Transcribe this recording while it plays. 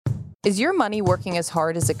Is your money working as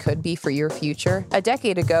hard as it could be for your future? A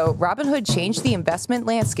decade ago, Robinhood changed the investment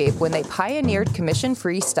landscape when they pioneered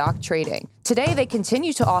commission-free stock trading. Today, they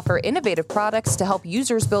continue to offer innovative products to help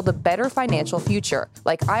users build a better financial future,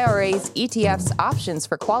 like IRAs, ETFs, options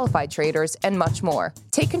for qualified traders, and much more.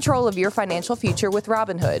 Take control of your financial future with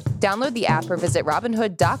Robinhood. Download the app or visit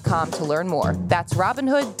Robinhood.com to learn more. That's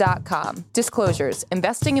Robinhood.com. Disclosures: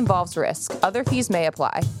 investing involves risk. Other fees may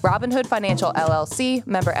apply. Robinhood Financial LLC,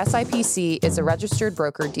 member SIPC, is a registered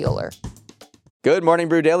broker-dealer. Good Morning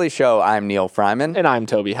Brew Daily Show. I'm Neil Fryman. And I'm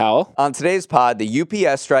Toby Howell. On today's pod, the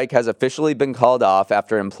UPS strike has officially been called off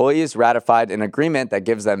after employees ratified an agreement that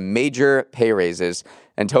gives them major pay raises.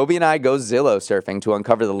 And Toby and I go Zillow surfing to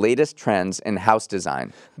uncover the latest trends in house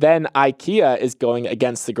design. Then IKEA is going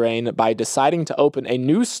against the grain by deciding to open a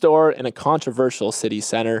new store in a controversial city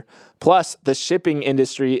center. Plus, the shipping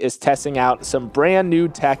industry is testing out some brand new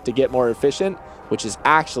tech to get more efficient, which is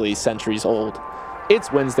actually centuries old.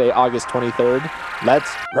 It's Wednesday, August 23rd. Let's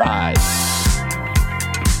ride.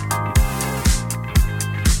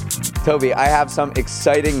 Toby, I have some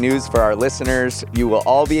exciting news for our listeners. You will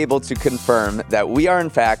all be able to confirm that we are, in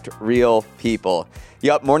fact, real people.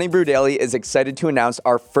 Yup, Morning Brew Daily is excited to announce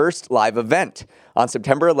our first live event. On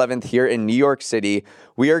September 11th here in New York City,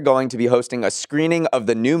 we are going to be hosting a screening of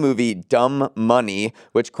the new movie Dumb Money,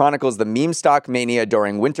 which chronicles the meme stock mania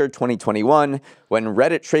during winter 2021 when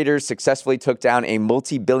Reddit traders successfully took down a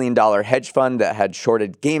multi-billion-dollar hedge fund that had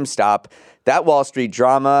shorted GameStop. That Wall Street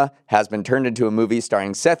drama has been turned into a movie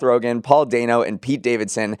starring Seth Rogen, Paul Dano, and Pete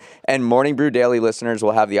Davidson, and Morning Brew Daily listeners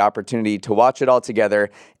will have the opportunity to watch it all together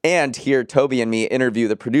and hear Toby and me interview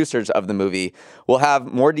the producers of the movie. We'll have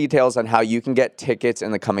more details on how you can get tickets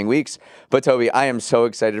in the coming weeks, but Toby, I am so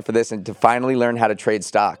excited for this and to finally learn how to trade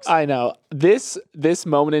stocks. I know. This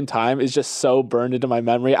moment in time is just so burned into my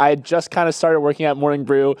memory. I had just kind of started working at Morning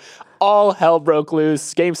Brew. All hell broke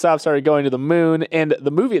loose. GameStop started going to the moon, and the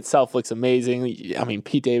movie itself looks amazing. I mean,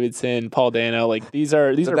 Pete Davidson, Paul Dano, like these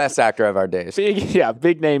are the best actor of our days.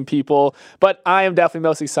 Big name people. But I am definitely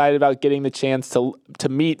most excited about getting the chance to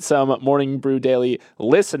meet some Morning Brew Daily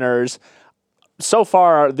listeners. So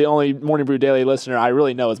far, the only Morning Brew Daily listener I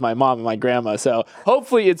really know is my mom and my grandma. So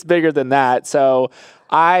hopefully it's bigger than that. So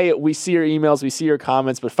we see your emails, we see your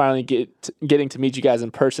comments, but finally getting to meet you guys in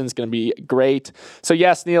person is going to be great. So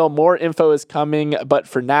yes, Neil, more info is coming. But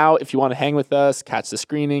for now, if you want to hang with us, catch the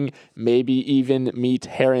screening, maybe even meet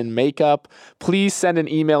hair and makeup, please send an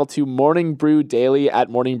email to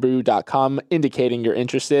morningbrewdaily@morningbrew.com indicating you're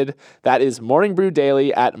interested. That is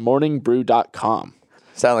morningbrewdaily@morningbrew.com.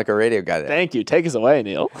 Sound like a radio guy there. Thank you. Take us away,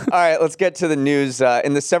 Neil. All right, let's get to the news.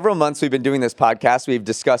 In the several months we've been doing this podcast, we've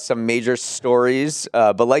discussed some major stories,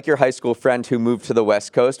 but like your high school friend who moved to the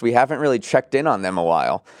West Coast, we haven't really checked in on them a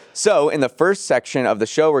while. So in the first section of the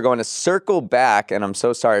show, we're going to circle back, and I'm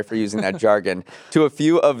so sorry for using that jargon, to a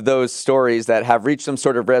few of those stories that have reached some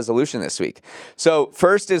sort of resolution this week. So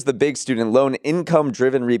first is the big student loan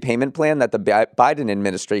income-driven repayment plan that the Biden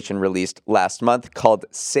administration released last month called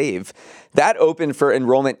SAVE. That opened for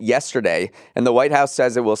enrollment yesterday, and the White House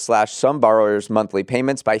says it will slash some borrowers' monthly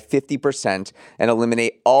payments by 50% and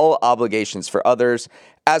eliminate all obligations for others.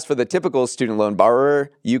 As for the typical student loan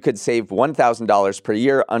borrower, you could save $1,000 per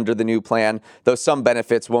year under the new plan, though some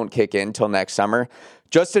benefits won't kick in till next summer.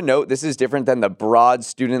 Just to note, this is different than the broad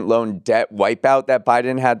student loan debt wipeout that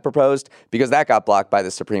Biden had proposed because that got blocked by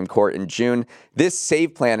the Supreme Court in June. This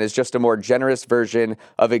SAVE plan is just a more generous version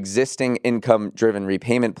of existing income-driven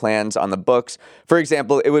repayment plans on the books. For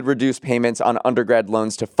example, it would reduce payments on undergrad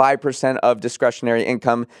loans to 5% of discretionary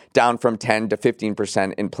income, down from 10 to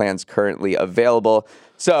 15% in plans currently available.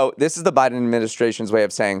 So this is the Biden administration's way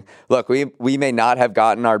of saying, look, we may not have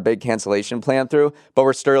gotten our big cancellation plan through, but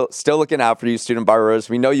we're still looking out for you student borrowers.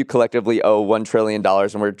 We know you collectively owe $1 trillion,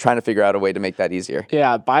 and we're trying to figure out a way to make that easier.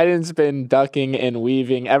 Yeah, Biden's been ducking and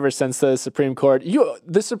weaving ever since the Supreme Court.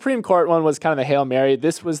 The Supreme Court one was kind of the Hail Mary.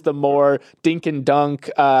 This was the more dink and dunk,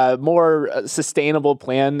 more sustainable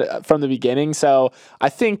plan from the beginning. So I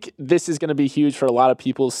think this is going to be huge for a lot of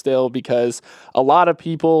people still because a lot of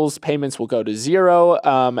people's payments will go to zero.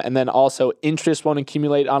 And then also interest won't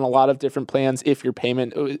accumulate on a lot of different plans if your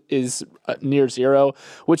payment is near zero,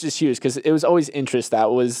 which is huge because it was always interest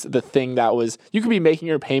that was the thing that was, you could be making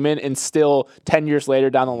your payment and still 10 years later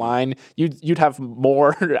down the line, you'd have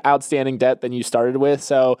more outstanding debt than you started with.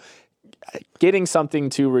 So getting something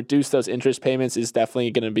to reduce those interest payments is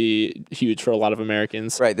definitely going to be huge for a lot of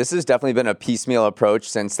Americans. Right. This has definitely been a piecemeal approach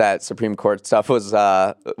since that Supreme Court stuff was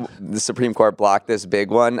the Supreme Court blocked this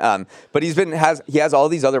big one. But he has all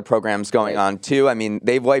these other programs going on too. I mean,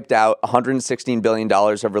 they've wiped out $116 billion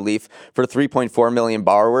of relief for 3.4 million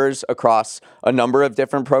borrowers across a number of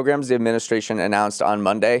different programs the administration announced on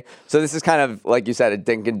Monday. So this is kind of, like you said, a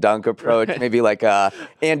dink and dunk approach, maybe like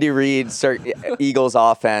Andy Reid, Eagles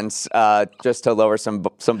offense, just to lower some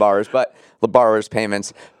borrowers, but the borrowers'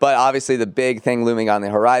 payments. But obviously the big thing looming on the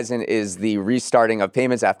horizon is the restarting of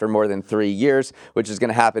payments after more than 3 years, which is going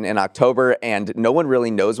to happen in October. And no one really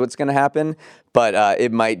knows what's going to happen, but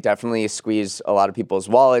it might definitely squeeze a lot of people's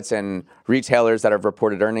wallets. And retailers that have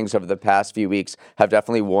reported earnings over the past few weeks have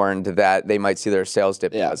definitely warned that they might see their sales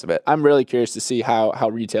dip because of it. I'm really curious to see how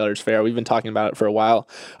retailers fare. We've been talking about it for a while.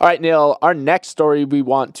 All right, Neil, our next story we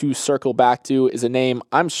want to circle back to is a name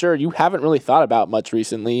I'm sure you haven't really thought about much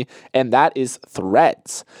recently, and that is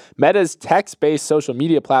Threads. Meta's text-based social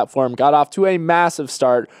media platform got off to a massive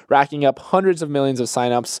start, racking up hundreds of millions of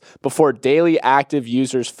signups before daily active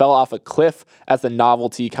users fell off a cliff as the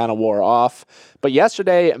novelty kind of wore off. But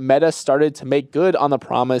yesterday, Meta started to make good on the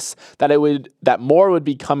promise that more would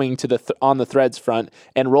be coming to on the Threads front,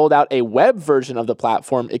 and rolled out a web version of the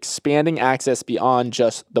platform, expanding access beyond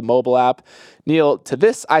just the mobile app. Neil, to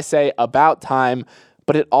this I say about time,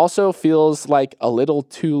 but it also feels like a little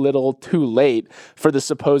too late for the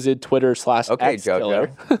supposed Twitter/X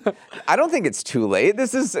killer. I don't think it's too late.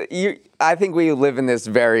 I think we live in this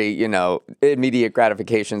very, immediate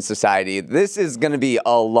gratification society. This is going to be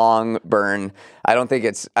a long burn. I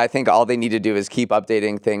think all they need to do is keep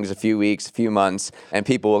updating things a few weeks, a few months, and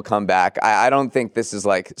people will come back. I don't think this is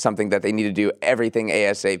like something that they need to do everything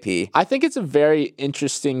ASAP. I think it's a very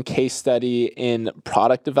interesting case study in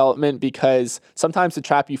product development, because sometimes the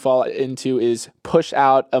trap you fall into is push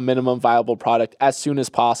out a minimum viable product as soon as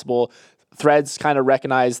possible. Threads kind of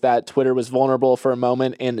recognized that Twitter was vulnerable for a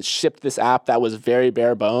moment and shipped this app that was very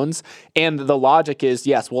bare bones. And the logic is,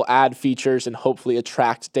 yes, we'll add features and hopefully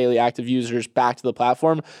attract daily active users back to the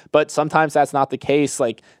platform. But sometimes that's not the case.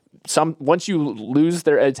 Like, once you lose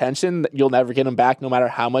their attention, you'll never get them back no matter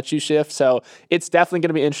how much you shift. So it's definitely going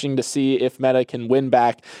to be interesting to see if Meta can win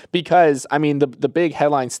back, because, I mean, the big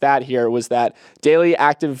headline stat here was that daily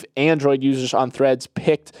active Android users on Threads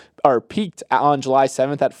peaked on July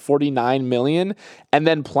 7th at 49 million and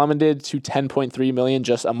then plummeted to 10.3 million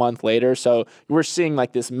just a month later. So we're seeing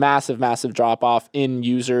like this massive drop off in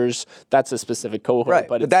users. That's a specific cohort. Right.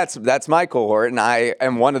 But that's my cohort, and I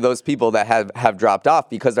am one of those people that have dropped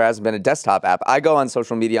off because there hasn't been a desktop app. I go on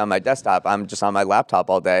social media on my desktop. I'm just on my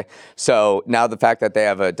laptop all day. So now the fact that they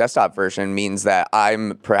have a desktop version means that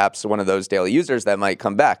I'm perhaps one of those daily users that might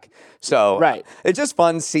come back. So it's just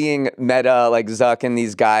fun seeing Meta, like Zuck and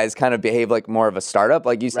these guys, kind of behave like more of a startup,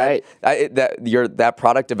 like you said. That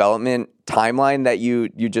product development timeline that you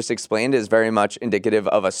just explained is very much indicative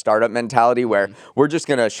of a startup mentality, where we're just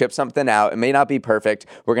going to ship something out. It may not be perfect.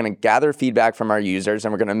 We're going to gather feedback from our users,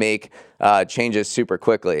 and we're going to make changes super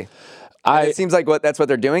quickly. It seems like that's what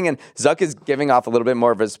they're doing, and Zuck is giving off a little bit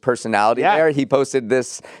more of his personality there. He posted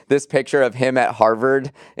this picture of him at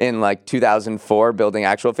Harvard in like 2004 building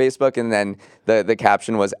actual Facebook, and then the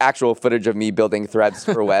caption was actual footage of me building Threads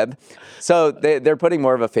for web. So they're putting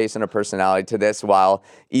more of a face and a personality to this, while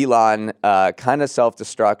Elon kind of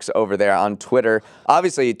self-destructs over there on Twitter.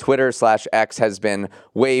 Obviously, Twitter/X has been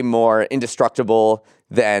way more indestructible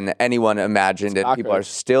than anyone imagined, and people are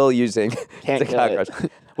still using the cockroach.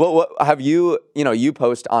 What have you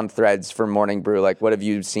post on Threads for Morning Brew? Like, what have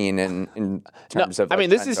you seen in terms of? I mean,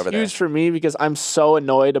 this is huge for me because I'm so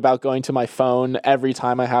annoyed about going to my phone every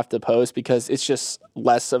time I have to post, because it's just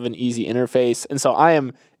less of an easy interface. And so I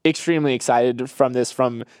am extremely excited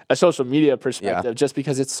from a social media perspective, just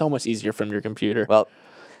because it's so much easier from your computer. Well,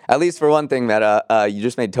 at least for one thing, Meta, you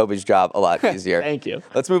just made Toby's job a lot easier. Thank you.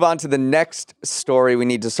 Let's move on to the next story we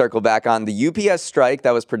need to circle back on. The UPS strike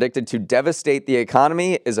that was predicted to devastate the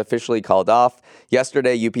economy is officially called off.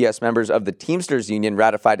 Yesterday, UPS members of the Teamsters Union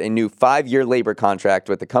ratified a new 5-year labor contract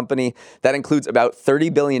with the company that includes about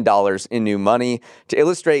 $30 billion in new money. To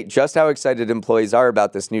illustrate just how excited employees are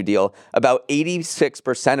about this new deal, about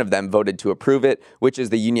 86% of them voted to approve it, which is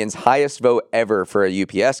the union's highest vote ever for a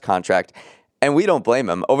UPS contract. And we don't blame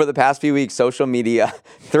them. Over the past few weeks, social media,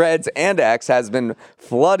 Threads, and X has been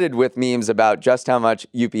flooded with memes about just how much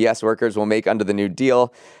UPS workers will make under the new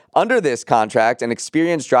deal. Under this contract, an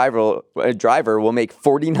experienced driver will make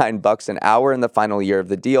 $49 an hour in the final year of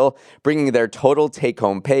the deal, bringing their total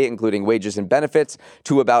take-home pay, including wages and benefits,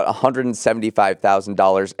 to about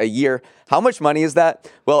 $175,000 a year. How much money is that?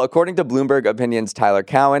 Well, according to Bloomberg Opinion's Tyler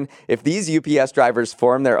Cowen, if these UPS drivers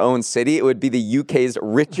form their own city, it would be the UK's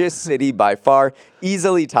richest city by far,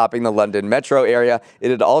 easily topping the London metro area. It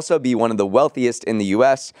would also be one of the wealthiest in the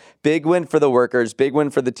US. Big win for the workers, big win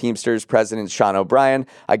for the Teamsters president Sean O'Brien.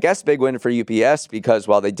 I guess big win for UPS because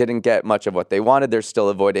while they didn't get much of what they wanted, they're still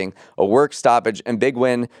avoiding a work stoppage, and big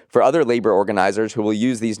win for other labor organizers who will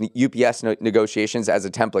use these UPS negotiations as a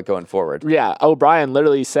template going forward. Yeah, O'Brien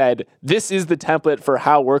literally said, this is the template for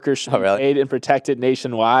how workers should be paid and protected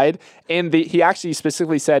nationwide. And he actually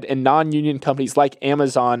specifically said in non-union companies like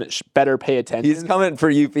Amazon better pay attention. He's coming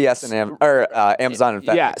for UPS and Amazon. In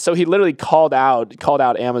fact. Yeah, so he literally called out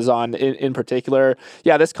Amazon in particular.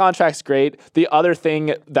 Yeah, this contract's great. The other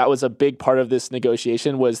thing that was a big part of this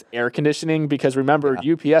negotiation was air conditioning, because remember,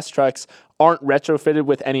 UPS trucks aren't retrofitted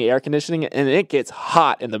with any air conditioning, and it gets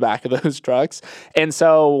hot in the back of those trucks. And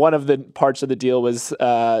so one of the parts of the deal was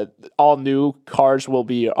all new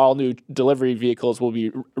delivery vehicles will be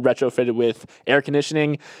retrofitted with air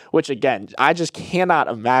conditioning, which again, I just cannot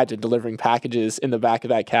imagine delivering packages in the back of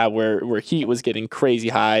that cab where heat was getting crazy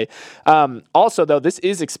high. Also, though, this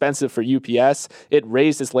is expensive for UPS. It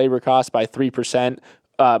raised its labor costs by 3%.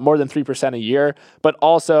 More than 3% a year, but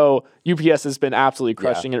also UPS has been absolutely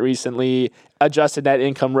crushing it recently. Adjusted net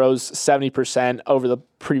income rose 70% over the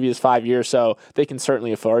previous 5 years, so they can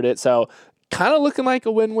certainly afford it. So kind of looking like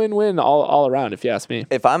a win-win-win all around, if you ask me.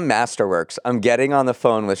 If I'm Masterworks, I'm getting on the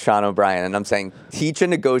phone with Sean O'Brien and I'm saying, teach a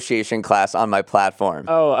negotiation class on my platform.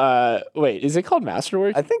 Oh, wait, is it called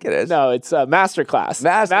Masterworks? I think it is. No, it's Masterclass.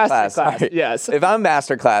 Masterclass. Yes. If I'm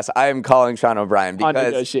Masterclass, I am calling Sean O'Brien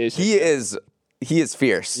because he is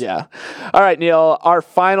fierce. Yeah. All right, Neil, our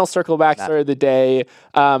final circle back story of the day.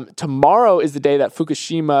 Tomorrow is the day that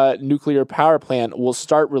Fukushima nuclear power plant will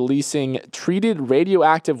start releasing treated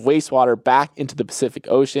radioactive wastewater back into the Pacific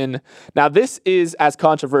Ocean. Now, this is as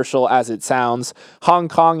controversial as it sounds. Hong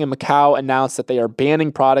Kong and Macau announced that they are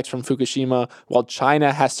banning products from Fukushima, while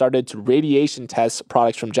China has started to radiation test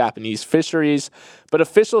products from Japanese fisheries. But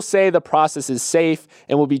officials say the process is safe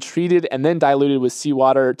and will be treated and then diluted with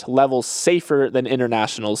seawater to levels safer than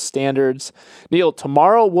international standards. Neil,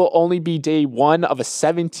 tomorrow will only be day one of a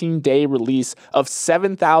 17-day release of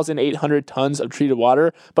 7,800 tons of treated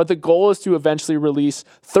water, but the goal is to eventually release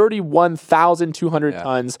 31,200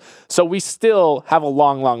 tons. So we still have a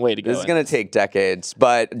long, long way to go. This is going to take decades,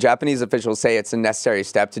 but Japanese officials say it's a necessary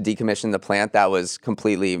step to decommission the plant that was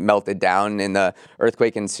completely melted down in the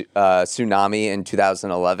earthquake and tsunami in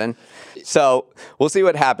 2011. So we'll see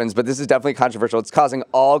what happens, but this is definitely controversial. It's causing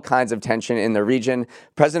all kinds of tension in the region.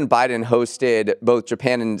 President Biden hosted both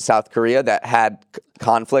Japan and South Korea that had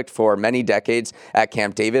conflict for many decades at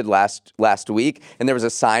Camp David last week, and there was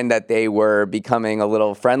a sign that they were becoming a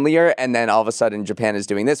little friendlier, and then all of a sudden Japan is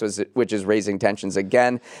doing this, which is raising tensions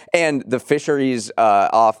again. And the fisheries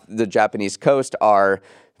off the Japanese coast are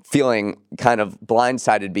feeling kind of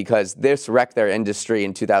blindsided because this wrecked their industry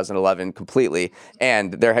in 2011 completely,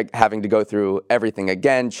 and they're having to go through everything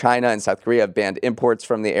again. China and South Korea have banned imports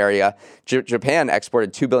from the area. Japan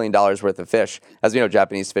exported $2 billion worth of fish. As we know,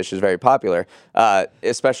 Japanese fish is very popular,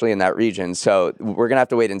 especially in that region. So we're going to have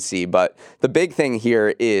to wait and see. But the big thing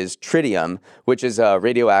here is tritium, which is a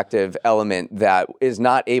radioactive element that is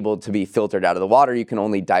not able to be filtered out of the water. You can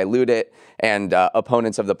only dilute it, and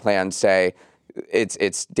opponents of the plan say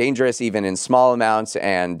it's dangerous even in small amounts.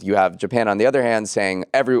 And you have Japan on the other hand saying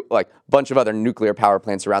bunch of other nuclear power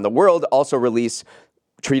plants around the world also release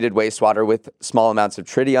treated wastewater with small amounts of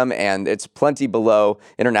tritium, and it's plenty below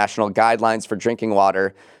international guidelines for drinking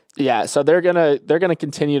water. Yeah, so they're gonna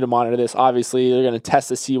continue to monitor this. Obviously, they're gonna test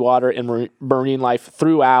the seawater and marine life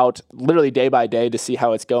throughout, literally day by day, to see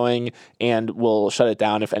how it's going, and we'll shut it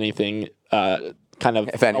down if anything kind of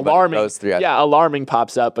alarming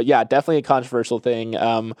pops up. But yeah, definitely a controversial thing.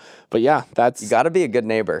 But yeah, you got to be a good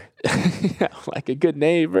neighbor. Like a good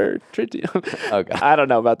neighbor. Okay. I don't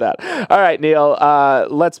know about that. All right, Neil,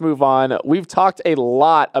 let's move on. We've talked a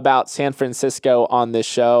lot about San Francisco on this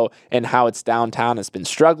show and how its downtown has been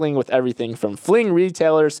struggling with everything from fleeing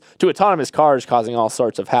retailers to autonomous cars causing all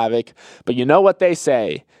sorts of havoc. But you know what they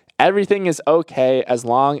say? Everything is okay as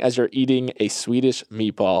long as you're eating a Swedish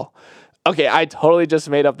meatball. Okay, I totally just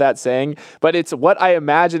made up that saying, but it's what I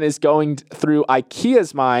imagine is going through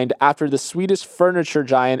IKEA's mind after the Swedish furniture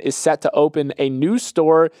giant is set to open a new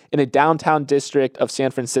store in a downtown district of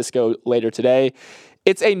San Francisco later today.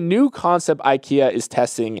 It's a new concept IKEA is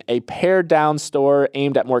testing, a pared-down store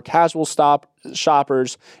aimed at more casual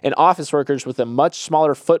shoppers and office workers with a much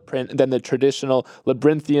smaller footprint than the traditional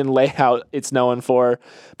labyrinthian layout it's known for.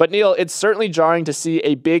 But Neil, it's certainly jarring to see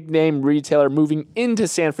a big-name retailer moving into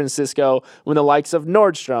San Francisco when the likes of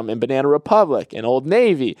Nordstrom and Banana Republic and Old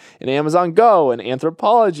Navy and Amazon Go and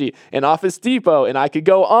Anthropologie and Office Depot, and I could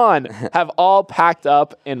go on, have all packed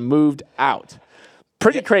up and moved out.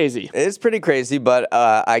 Pretty crazy. It is pretty crazy, but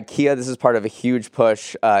IKEA, this is part of a huge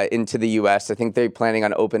push into the U.S. I think they're planning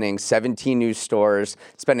on opening 17 new stores,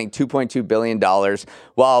 spending $2.2 billion,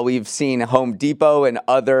 while we've seen Home Depot and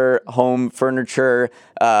other home furniture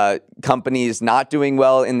companies not doing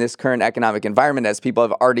well in this current economic environment as people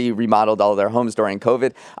have already remodeled all of their homes during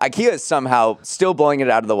COVID. IKEA is somehow still blowing it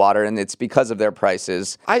out of the water, and it's because of their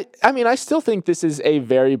prices. I mean, I still think this is a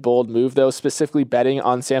very bold move, though, specifically betting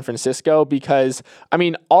on San Francisco, because I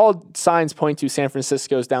mean, all signs point to San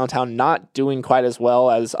Francisco's downtown not doing quite as well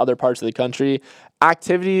as other parts of the country.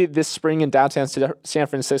 Activity this spring in downtown San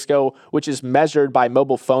Francisco, which is measured by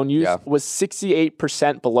mobile phone use, was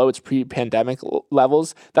 68% below its pre-pandemic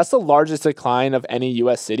levels. That's the largest decline of any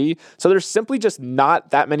U.S. city. So there's simply just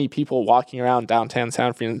not that many people walking around downtown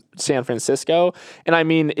San Francisco. And I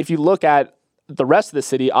mean, if you look at the rest of the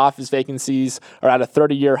city, office vacancies are at a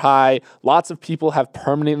 30-year high. Lots of people have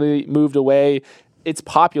permanently moved away. Its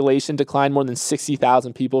population declined more than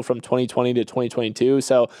 60,000 people from 2020 to 2022.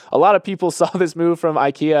 So a lot of people saw this move from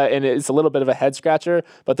IKEA, and it's a little bit of a head scratcher.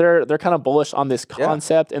 But they're kind of bullish on this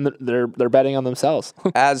concept, and they're betting on themselves.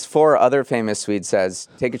 As for other famous Swedes says,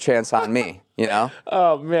 take a chance on me. You know?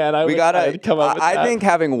 Oh man, I think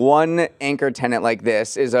having one anchor tenant like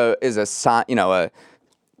this is a sign,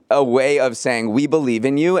 a way of saying we believe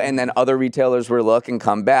in you, and then other retailers will look and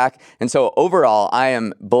come back. And so overall, I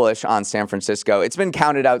am bullish on San Francisco. It's been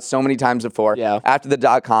counted out so many times before. Yeah. After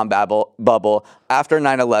the .com bubble, after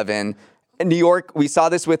 9/11. In New York, we saw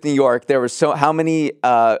this with New York. There was how many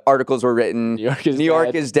articles were written? New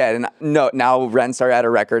York is dead. And now rents are at a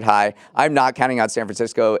record high. I'm not counting out San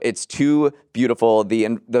Francisco. It's too beautiful. The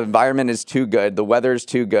environment is too good. The weather is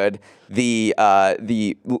too good. The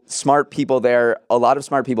smart people there, a lot of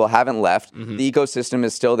smart people haven't left. Mm-hmm. The ecosystem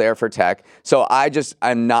is still there for tech. So I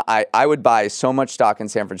would buy so much stock in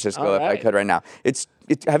San Francisco if I could right now.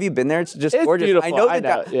 Have you been there? It's just gorgeous. Beautiful.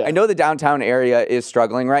 I know the downtown area is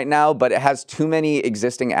struggling right now, but it has too many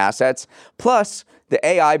existing assets. Plus, the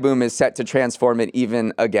AI boom is set to transform it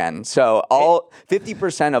even again. So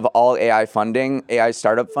 50% of all AI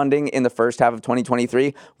startup funding in the first half of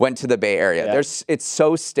 2023 went to the Bay Area. Yeah. It's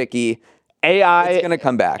so sticky. AI, it's going to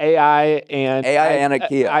come back. AI and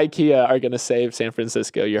IKEA. IKEA are going to save San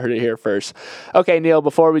Francisco. You heard it here first. Okay, Neil,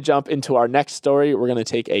 before we jump into our next story, we're going to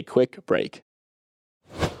take a quick break.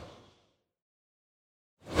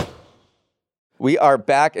 We are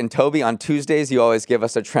back, and Toby, on Tuesdays, you always give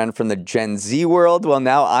us a trend from the Gen Z world. Well,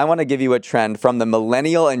 now I want to give you a trend from the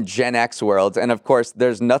Millennial and Gen X worlds. And of course,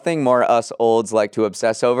 there's nothing more us olds like to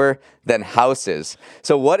obsess over than houses.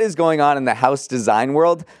 So what is going on in the house design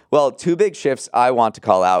world? Well, two big shifts I want to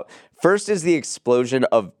call out. First is the explosion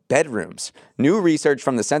of bedrooms. New research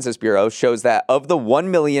from the Census Bureau shows that of the 1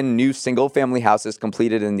 million new single-family houses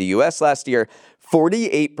completed in the U.S. last year,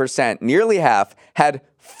 48%, nearly half, had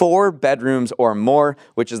 4 bedrooms or more,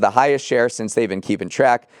 which is the highest share since they've been keeping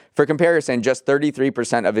track. For comparison, just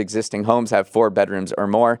 33% of existing homes have 4 bedrooms or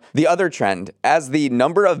more. The other trend, as the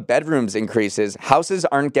number of bedrooms increases, houses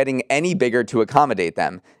aren't getting any bigger to accommodate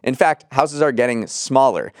them. In fact, houses are getting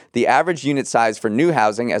smaller. The average unit size for new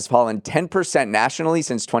housing has fallen 10% nationally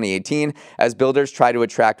since 2018, as builders try to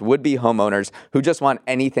attract would-be homeowners who just want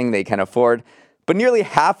anything they can afford. But nearly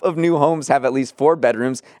half of new homes have at least 4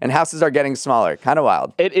 bedrooms, and houses are getting smaller. Kind of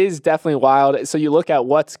wild. It is definitely wild. So you look at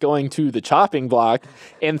what's going to the chopping block,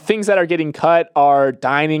 and things that are getting cut are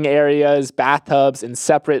dining areas, bathtubs, and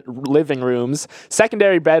separate living rooms.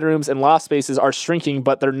 Secondary bedrooms and loft spaces are shrinking,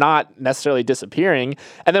 but they're not necessarily disappearing.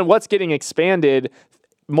 And then what's getting expanded,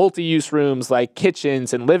 multi-use rooms like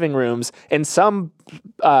kitchens and living rooms, and some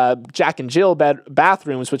Jack and Jill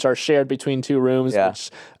bathrooms, which are shared between 2 rooms. Yeah. Which,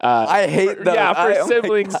 I hate those. Yeah,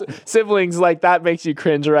 for siblings, like that makes you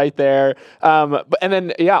cringe right there.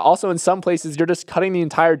 Also in some places, you're just cutting the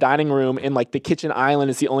entire dining room, and like the kitchen island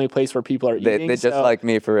is the only place where people are eating. They just like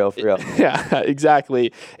me, for real. Yeah,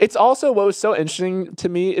 exactly. It's also, what was so interesting to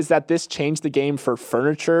me is that this changed the game for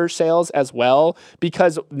furniture sales as well,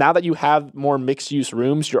 because now that you have more mixed-use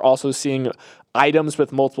rooms, you're also seeing items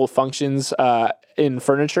with multiple functions in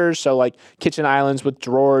furniture. So like kitchen islands with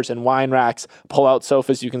drawers and wine racks, pull-out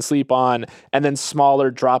sofas you can sleep on, and then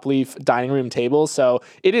smaller drop-leaf dining room tables. So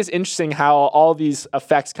it is interesting how all these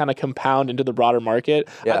effects kind of compound into the broader market.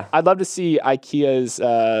 Yeah. I'd love to see IKEA's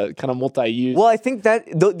kind of multi-use. Well, I think that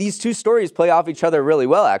these two stories play off each other really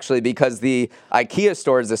well, actually, because the IKEA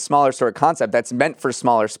store is a smaller store concept that's meant for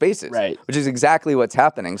smaller spaces, right? Which is exactly what's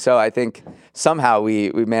happening. So I think somehow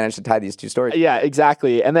we managed to tie these two stories. Yeah,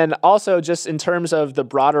 exactly. And then also just in terms of the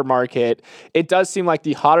broader market, it does seem like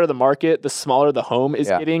the hotter the market, the smaller the home is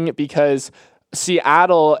getting, because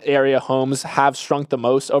Seattle area homes have shrunk the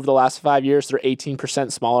most over the last 5 years. They're 18%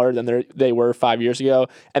 smaller than they were 5 years ago.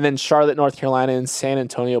 And then Charlotte, North Carolina, and San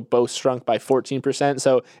Antonio both shrunk by 14%.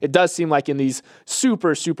 So it does seem like in these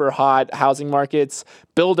super, super hot housing markets,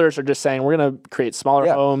 builders are just saying, we're going to create smaller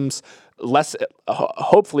homes, less,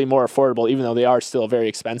 hopefully more affordable, even though they are still very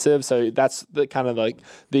expensive. So that's the kind of like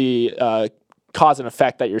the cause and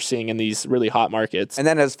effect that you're seeing in these really hot markets. And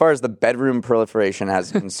then as far as the bedroom proliferation is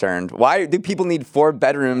concerned, why do people need 4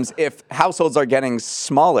 bedrooms if households are getting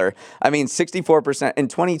smaller? I mean, 64% in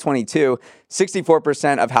 2022,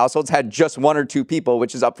 64% of households had just 1 or 2 people,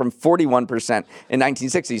 which is up from 41% in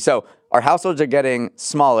 1960. So our households are getting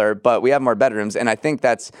smaller, but we have more bedrooms. And I think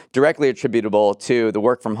that's directly attributable to the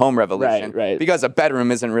work from home revolution. Right. Because a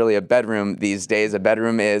bedroom isn't really a bedroom these days. A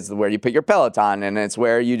bedroom is where you put your Peloton, and it's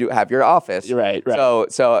where you have your office. Right.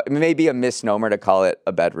 So it may be a misnomer to call it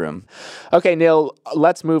a bedroom. Okay, Neil,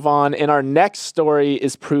 let's move on. And our next story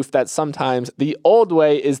is proof that sometimes the old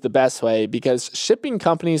way is the best way, because shipping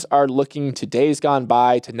companies are looking to days gone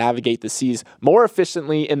by to navigate the seas more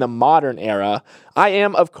efficiently in the modern era. I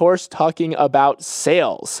am, of course, talking about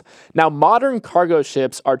sails. Now, modern cargo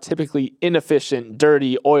ships are typically inefficient,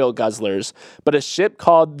 dirty oil guzzlers, but a ship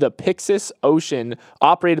called the Pyxis Ocean,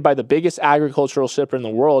 operated by the biggest agricultural shipper in the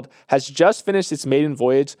world, has just finished its maiden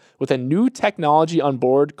voyage with a new technology on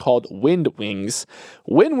board called wind wings.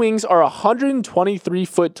 Wind wings are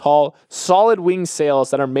 123-foot tall, solid wing sails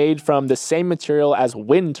that are made from the same material as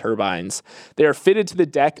wind turbines. They are fitted to the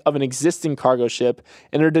deck of an existing cargo ship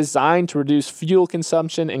and are designed to reduce fuel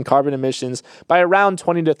consumption and carbon emissions by around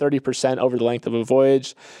 20 to 30% over the length of a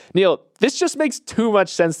voyage. Neil, this just makes too much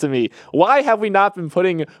sense to me. Why have we not been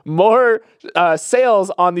putting more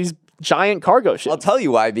sails on these giant cargo ships? I'll tell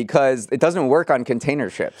you why, because it doesn't work on container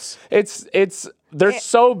ships. They're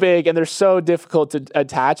so big and they're so difficult to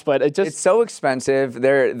attach, but it's so expensive.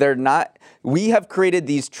 They're not. We have created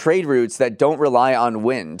these trade routes that don't rely on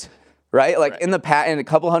wind. Right? Like in a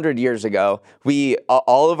couple hundred years ago,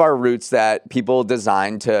 all of our routes that people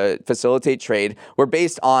designed to facilitate trade were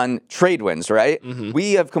based on trade winds, right? Mm-hmm.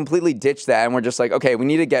 We have completely ditched that, and we're just like, okay, we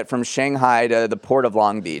need to get from Shanghai to the port of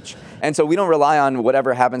Long Beach. And so we don't rely on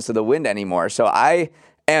whatever happens to the wind anymore. So I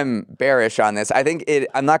am bearish on this. I think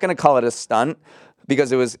I'm not going to call it a stunt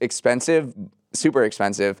because it was expensive, super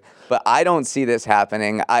expensive, but I don't see this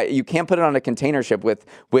happening. You can't put it on a container ship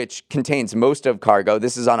which contains most of cargo.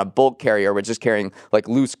 This is on a bulk carrier, which is carrying like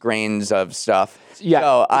loose grains of stuff. Yeah.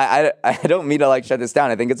 So I don't mean to like shut this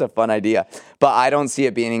down. I think it's a fun idea, but I don't see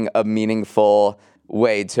it being a meaningful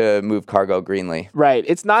way to move cargo greenly. Right.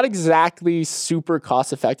 It's not exactly super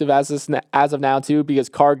cost effective as of now too, because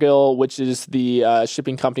Cargill, which is the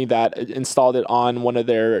shipping company that installed it on one of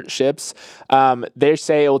their ships, they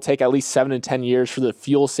say it will take at least 7 to 10 years for the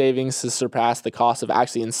fuel savings to surpass the cost of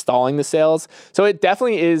actually installing the sails. So it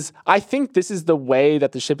definitely is. I think this is the way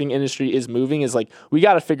that the shipping industry is moving, is like, we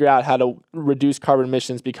got to figure out how to reduce carbon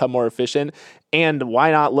emissions, become more efficient. And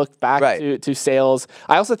why not look back to sails?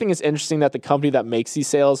 I also think it's interesting that the company that makes these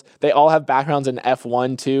sails, they all have backgrounds in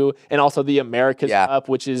F1 too, and also the America's Cup,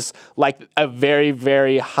 which is like a very,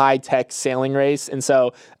 very high-tech sailing race. And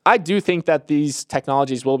so I do think that these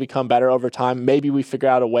technologies will become better over time. Maybe we figure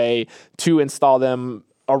out a way to install them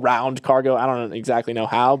around cargo. I don't exactly know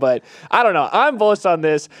how, but I don't know. I'm bullish on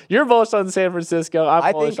this. You're bullish on San Francisco.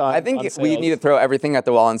 I think we need to throw everything at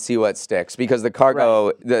the wall and see what sticks, because the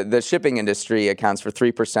cargo, the shipping industry accounts for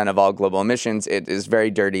 3% of all global emissions. It is very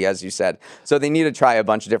dirty, as you said. So they need to try a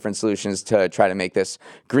bunch of different solutions to try to make this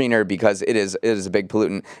greener, because it is a big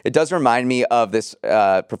pollutant. It does remind me of this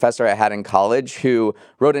professor I had in college who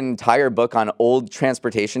wrote an entire book on old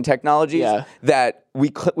transportation technologies that we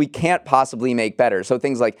can't possibly make better. So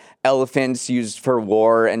things like elephants used for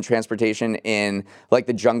war and transportation in like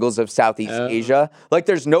the jungles of Southeast Asia. Like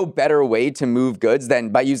there's no better way to move goods than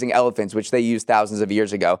by using elephants, which they used thousands of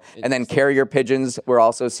years ago. And then carrier pigeons were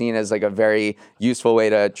also seen as like a very useful way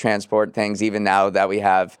to transport things, even now that we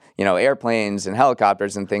have, airplanes and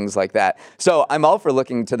helicopters and things like that. So I'm all for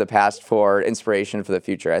looking to the past for inspiration for the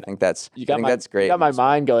future. I think that's great. You got my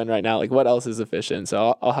mind going right now. Like what else is efficient?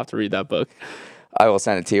 So I'll have to read that book. I will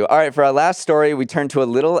send it to you. All right, for our last story, we turn to a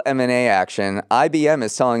little M&A action. IBM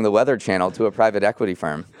is selling the Weather Channel to a private equity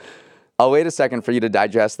firm. I'll wait a second for you to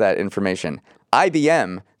digest that information.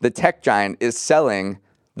 IBM, the tech giant, is selling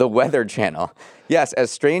the Weather Channel. Yes,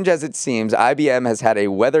 as strange as it seems, IBM has had a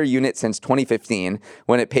weather unit since 2015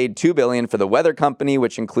 when it paid $2 billion for the Weather Company,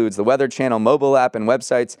 which includes the Weather Channel mobile app and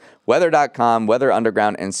websites, Weather.com, Weather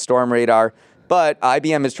Underground, and Storm Radar. But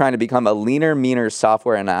IBM is trying to become a leaner, meaner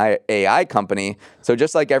software and AI company. So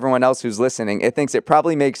just like everyone else who's listening, it thinks it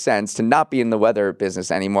probably makes sense to not be in the weather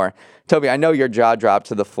business anymore. Toby, I know your jaw dropped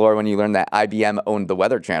to the floor when you learned that IBM owned the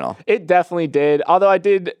Weather Channel. It definitely did. Although I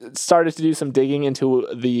did started to do some digging into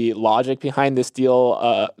the logic behind this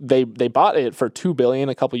deal. They bought it for $2 billion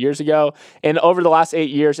a couple years ago. And over the last 8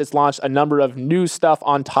 years, it's launched a number of new stuff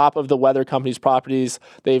on top of the weather company's properties.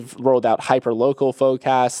 They've rolled out hyperlocal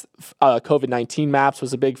forecasts. COVID-19 maps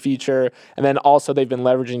was a big feature. And then also they've been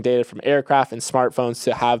leveraging data from aircraft and smartphones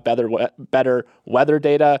to have better weather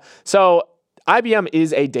data. So IBM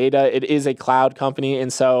is a data, it is a cloud company.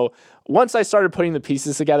 And so once I started putting the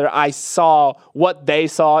pieces together, I saw what they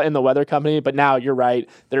saw in the weather company. But now you're right,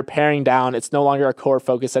 they're paring down. It's no longer a core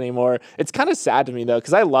focus anymore. It's kind of sad to me, though,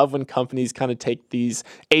 because I love when companies kind of take these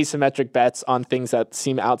asymmetric bets on things that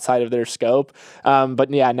seem outside of their scope. But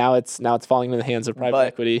yeah, now it's falling in the hands of private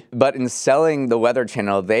equity. But in selling the Weather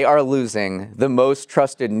Channel, they are losing the most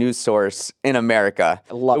trusted news source in America.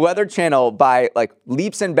 The Weather Channel, by like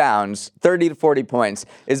leaps and bounds, 30 to 40 points,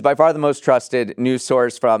 is by far the most trusted news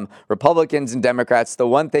source from Republicans and Democrats. The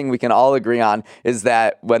one thing we can all agree on is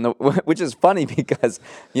that which is funny because,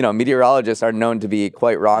 meteorologists are known to be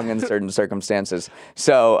quite wrong in certain circumstances.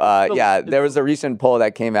 So, there was a recent poll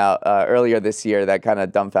that came out earlier this year that kind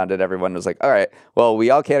of dumbfounded everyone. It was like, all right, well, we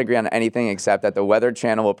all can't agree on anything except that the Weather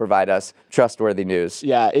Channel will provide us trustworthy news.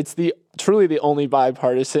 Yeah, it's truly the only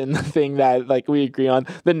bipartisan thing that we agree on.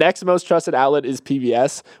 The next most trusted outlet is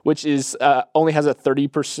PBS, which is only has a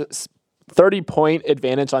 30-point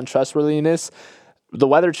advantage on trustworthiness. The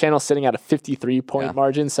Weather Channel sitting at a 53-point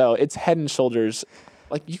margin, so it's head and shoulders.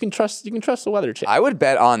 You can trust the Weather Channel. I would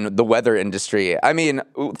bet on the weather industry. I mean,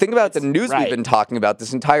 think about the news we've been talking about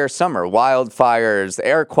this entire summer: wildfires,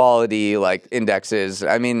 air quality, indexes.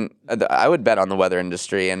 I mean, I would bet on the weather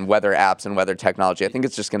industry and weather apps and weather technology. I think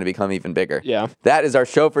it's just going to become even bigger. Yeah. That is our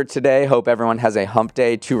show for today. Hope everyone has a hump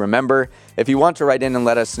day to remember. If you want to write in and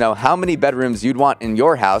let us know how many bedrooms you'd want in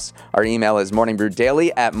your house, our email is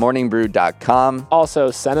morningbrewdaily@morningbrew.com.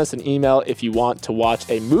 Also, send us an email if you want to watch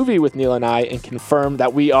a movie with Neil and I and confirm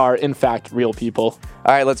that we are, in fact, real people.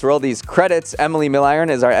 All right, let's roll these credits. Emily Milliron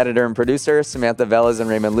is our editor and producer. Samantha Velez and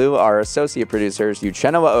Raymond Liu are our associate producers.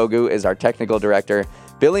 Uchenna Ogu is our technical director.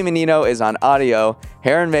 Billy Menino is on audio.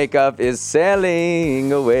 Hair and makeup is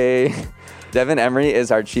sailing away. Devin Emery is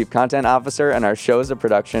our chief content officer, and our show is a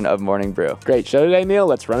production of Morning Brew. Great show today, Neil.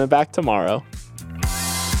 Let's run it back tomorrow.